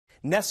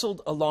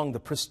Nestled along the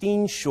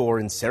pristine shore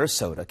in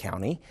Sarasota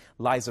County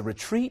lies a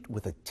retreat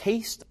with a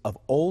taste of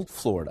old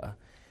Florida.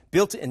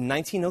 Built in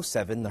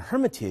 1907, the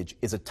Hermitage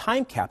is a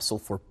time capsule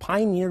for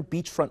pioneer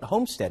beachfront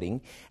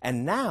homesteading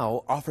and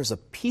now offers a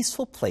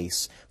peaceful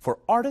place for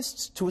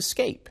artists to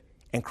escape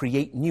and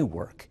create new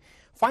work.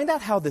 Find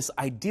out how this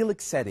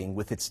idyllic setting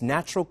with its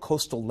natural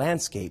coastal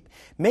landscape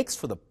makes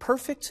for the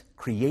perfect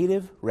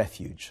creative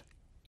refuge.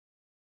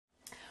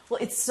 Well,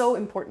 it's so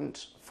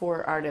important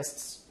for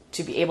artists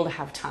to be able to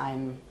have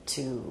time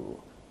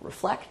to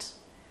reflect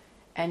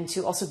and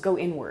to also go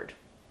inward,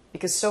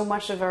 because so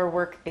much of our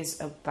work is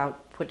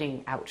about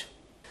putting out.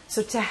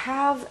 So to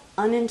have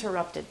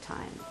uninterrupted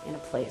time in a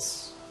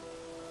place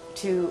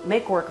to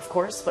make work, of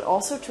course, but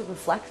also to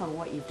reflect on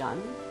what you've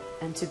done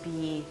and to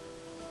be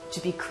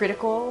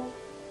critical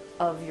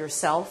of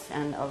yourself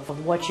and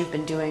of what you've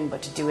been doing,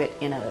 but to do it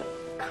in a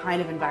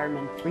kind of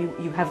environment where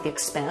you have the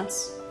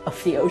expanse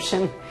of the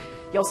ocean.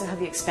 You also have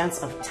the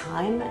expanse of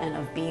time and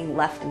of being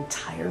left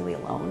entirely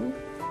alone.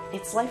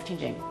 It's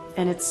life-changing,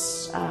 and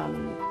it's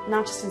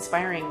not just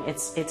inspiring,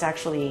 it's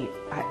actually,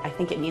 I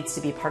think it needs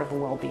to be part of the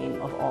well-being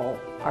of all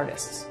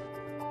artists.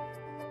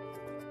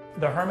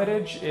 The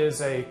Hermitage is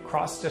a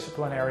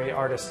cross-disciplinary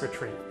artist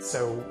retreat,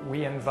 so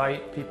we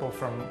invite people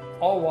from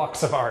all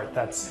walks of art.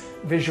 That's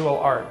visual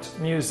art,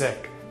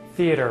 music,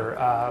 theater,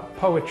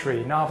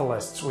 poetry,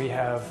 novelists. We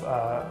have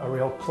a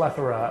real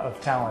plethora of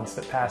talents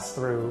that pass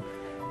through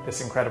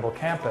this incredible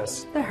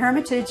campus. The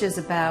Hermitage is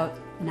about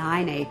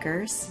 9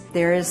 acres.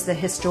 There is the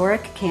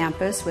historic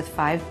campus with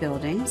 5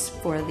 buildings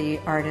for the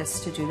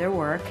artists to do their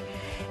work.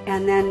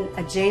 And then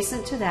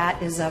adjacent to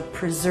that is a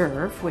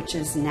preserve, which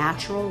is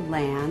natural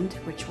land,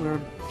 which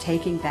we're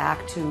taking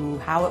back to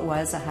how it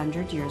was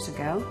 100 years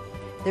ago.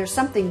 There's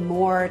something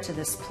more to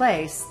this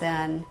place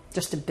than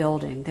just a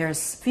building.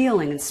 There's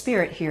feeling and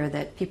spirit here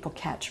that people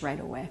catch right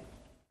away.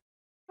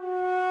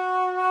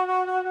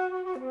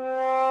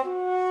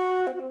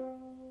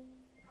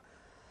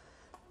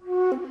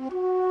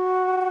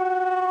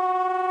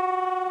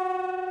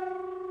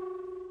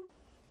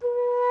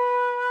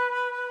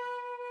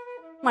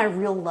 My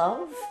real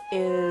love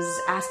is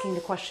asking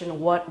the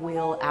question, what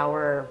will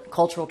our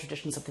cultural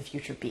traditions of the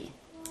future be?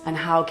 And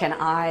how can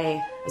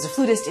I, as a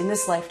flutist in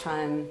this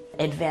lifetime,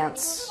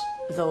 advance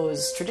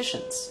those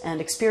traditions and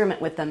experiment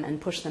with them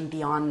and push them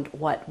beyond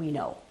what we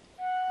know?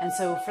 And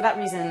so for that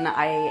reason,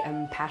 I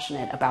am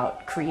passionate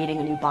about creating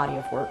a new body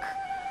of work.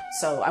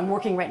 So I'm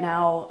working right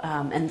now,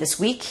 and this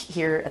week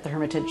here at the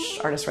Hermitage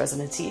Artist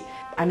Residency,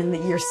 I'm in the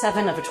year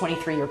 7 of a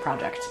 23-year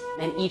project.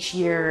 And each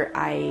year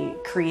I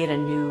create a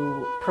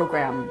new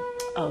program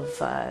of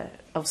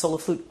solo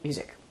flute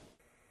music.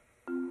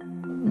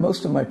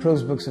 Most of my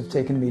prose books have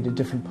taken me to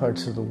different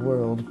parts of the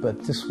world,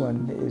 but this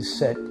one is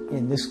set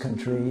in this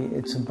country.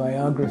 It's a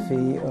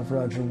biography of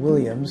Roger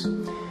Williams,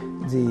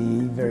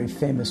 the very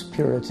famous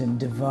Puritan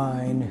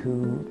divine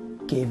who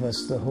gave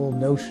us the whole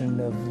notion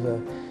of the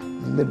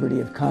liberty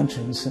of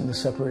conscience and the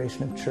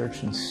separation of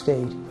church and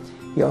state.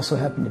 He also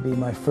happened to be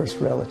my first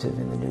relative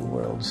in the New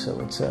World, so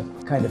it's a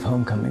kind of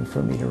homecoming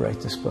for me to write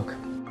this book.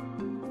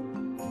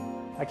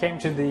 I came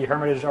to the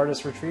Hermitage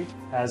Artist Retreat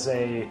as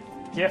a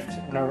gift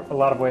in a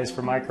lot of ways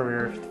for my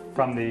career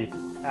from the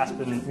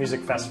Aspen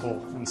Music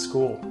Festival in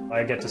school.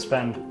 I get to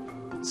spend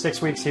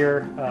 6 weeks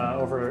here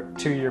over a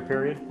 2-year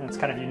period, and it's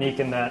kind of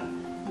unique in that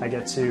I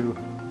get to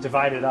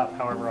divide it up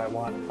however I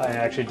want. I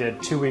actually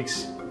did 2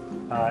 weeks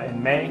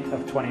in May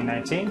of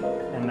 2019,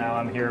 and now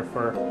I'm here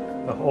for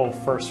the whole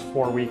first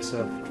 4 weeks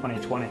of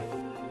 2020.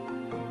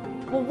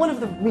 Well, one of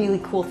the really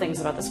cool things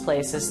about this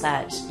place is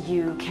that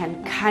you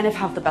can kind of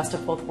have the best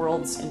of both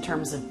worlds in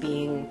terms of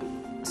being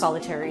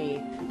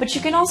solitary, but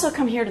you can also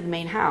come here to the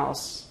main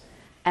house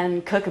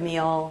and cook a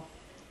meal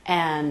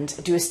and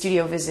do a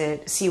studio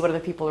visit, see what other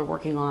people are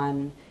working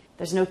on.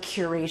 There's no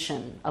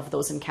curation of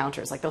those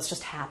encounters, like those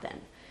just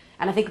happen.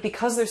 And I think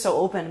because they're so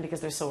open,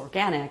 because they're so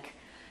organic,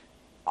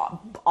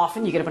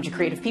 often you get a bunch of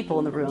creative people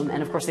in the room,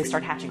 and of course they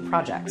start hatching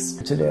projects.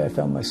 Today I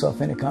found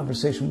myself in a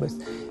conversation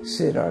with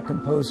Sid, our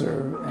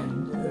composer,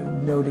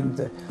 and noting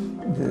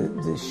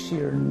the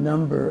sheer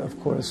number of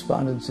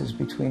correspondences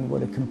between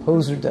what a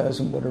composer does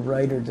and what a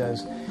writer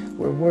does.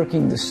 We're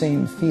working the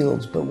same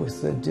fields, but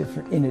with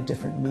in a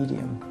different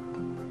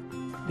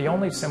medium. The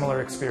only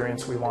similar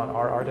experience we want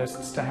our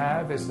artists to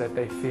have is that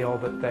they feel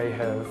that they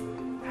have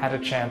had a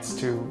chance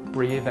to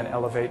breathe and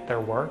elevate their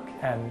work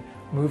and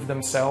move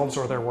themselves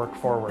or their work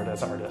forward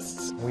as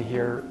artists. We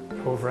hear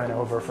over and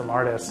over from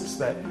artists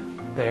that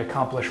they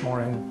accomplish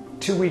more in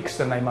 2 weeks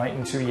than they might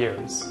in 2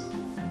 years.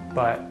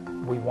 But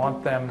we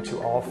want them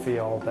to all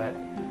feel that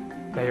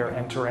they are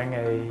entering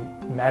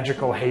a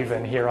magical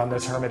haven here on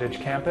this Hermitage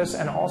campus,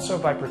 and also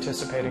by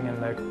participating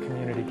in the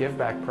community give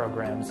back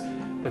programs,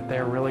 that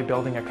they're really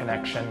building a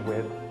connection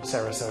with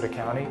Sarasota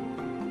County.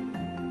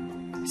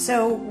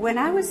 So when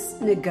I was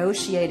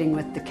negotiating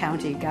with the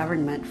county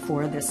government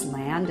for this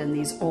land and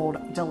these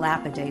old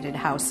dilapidated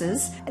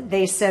houses,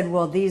 they said,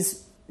 well,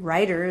 these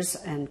writers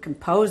and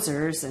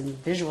composers and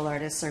visual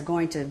artists are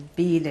going to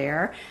be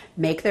there,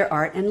 make their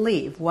art, and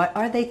leave. What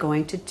are they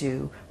going to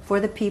do for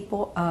the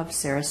people of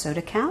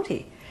Sarasota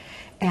County?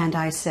 And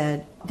I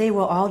said, they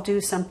will all do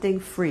something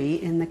free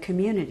in the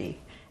community.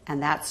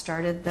 And that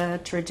started the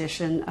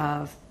tradition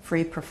of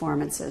free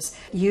performances.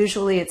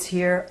 Usually it's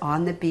here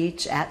on the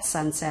beach at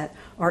sunset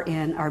or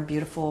in our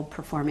beautiful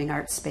performing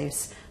arts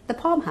space, the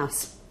Palm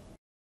House.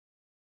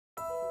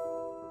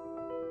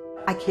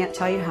 I can't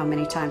tell you how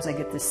many times I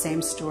get the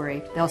same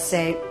story. They'll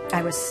say,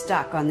 I was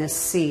stuck on this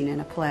scene in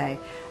a play.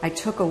 I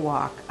took a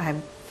walk. I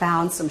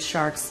found some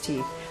shark's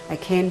teeth. I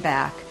came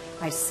back.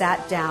 I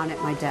sat down at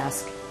my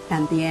desk,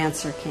 and the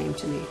answer came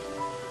to me.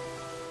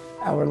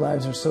 Our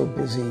lives are so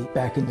busy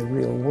back in the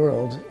real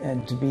world,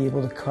 and to be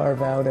able to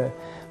carve out a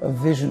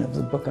vision of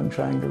the book I'm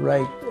trying to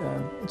write,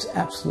 it's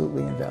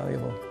absolutely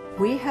invaluable.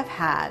 We have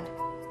had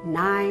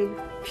 9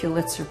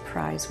 Pulitzer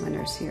Prize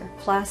winners here,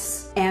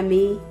 plus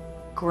Emmy,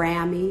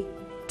 Grammy,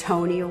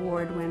 Tony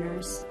Award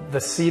winners.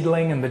 The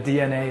seedling and the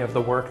DNA of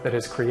the work that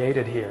is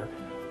created here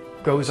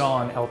goes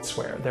on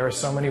elsewhere. There are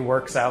so many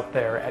works out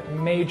there at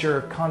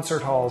major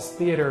concert halls,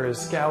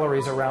 theaters,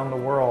 galleries around the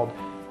world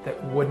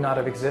that would not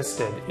have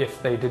existed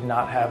if they did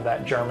not have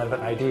that germ of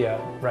an idea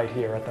right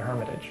here at the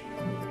Hermitage.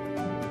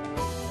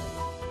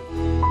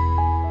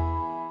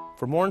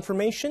 For more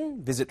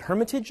information, visit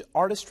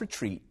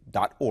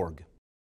hermitageartistretreat.org.